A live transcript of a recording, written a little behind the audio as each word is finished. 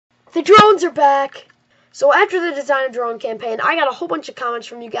The drones are back! So after the design a drone campaign, I got a whole bunch of comments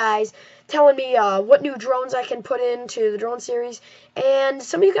from you guys telling me what new drones I can put into the drone series, and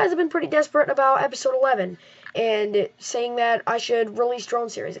some of you guys have been pretty desperate about episode 11 and saying that I should release drone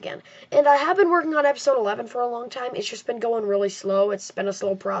series again. And I have been working on episode 11 for a long time. It's just been going really slow. It's been a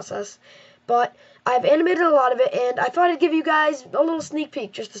slow process, but I've animated a lot of it, and I thought I'd give you guys a little sneak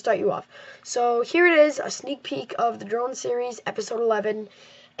peek just to start you off. So here it is, a sneak peek of the drone series, episode 11,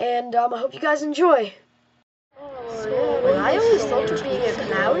 and I hope you guys enjoy. I always thought being a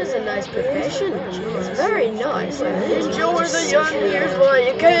clown is a nice profession. It's very nice. Enjoy the young years while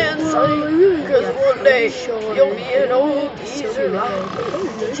you can, son, because one day you'll be an old geezer.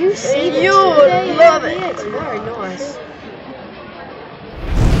 Did you see And the you'll today? love it. Yeah, it's very nice.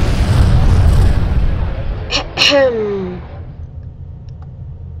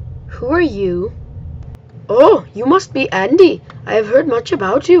 Who are you? Oh, you must be Andy. I have heard much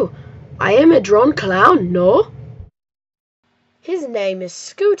about you. I am a drone clown, no? His name is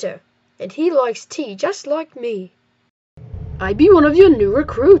Scooter, and he likes tea just like me. I be one of your new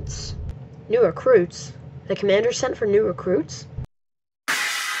recruits. New recruits? The commander sent for new recruits?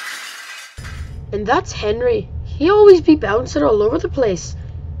 And that's Henry. He always be bouncing all over the place.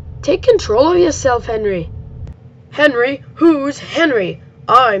 Take control of yourself, Henry. Henry? Who's Henry?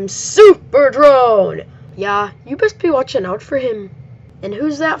 I'm Super Drone! Yeah, you best be watching out for him. And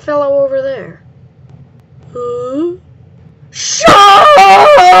who's that fellow over there? Huh?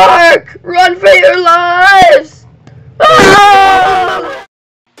 Shark! Run for your lives! Ah!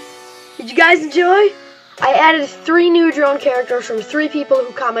 Did you guys enjoy? I added 3 new drone characters from 3 people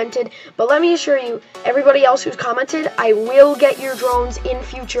who commented, but let me assure you, everybody else who's commented, I will get your drones in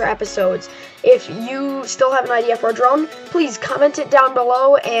future episodes. If you still have an idea for a drone, please comment it down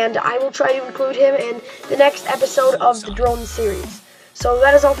below, and I will try to include him in the next episode of the drone series. So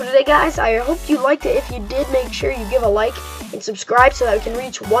that is all for today, guys. I hope you liked it. If you did, make sure you give a like and subscribe so that we can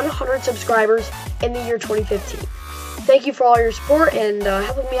reach 100 subscribers in the year 2015. Thank you for all your support and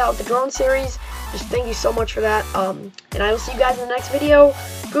helping me out with the drone series. Just thank you so much for that. And I will see you guys in the next video.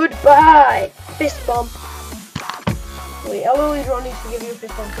 Goodbye. Fist bump. Wait, LOE drone needs to give you a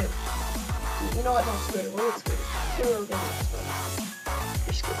fist bump too. You know what? No, Scooter. We'll get Scooter. Scooter will give you a fist bump.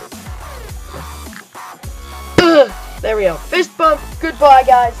 You're Scooter. There we go. Fist bump. Goodbye,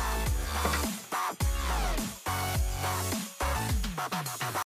 guys.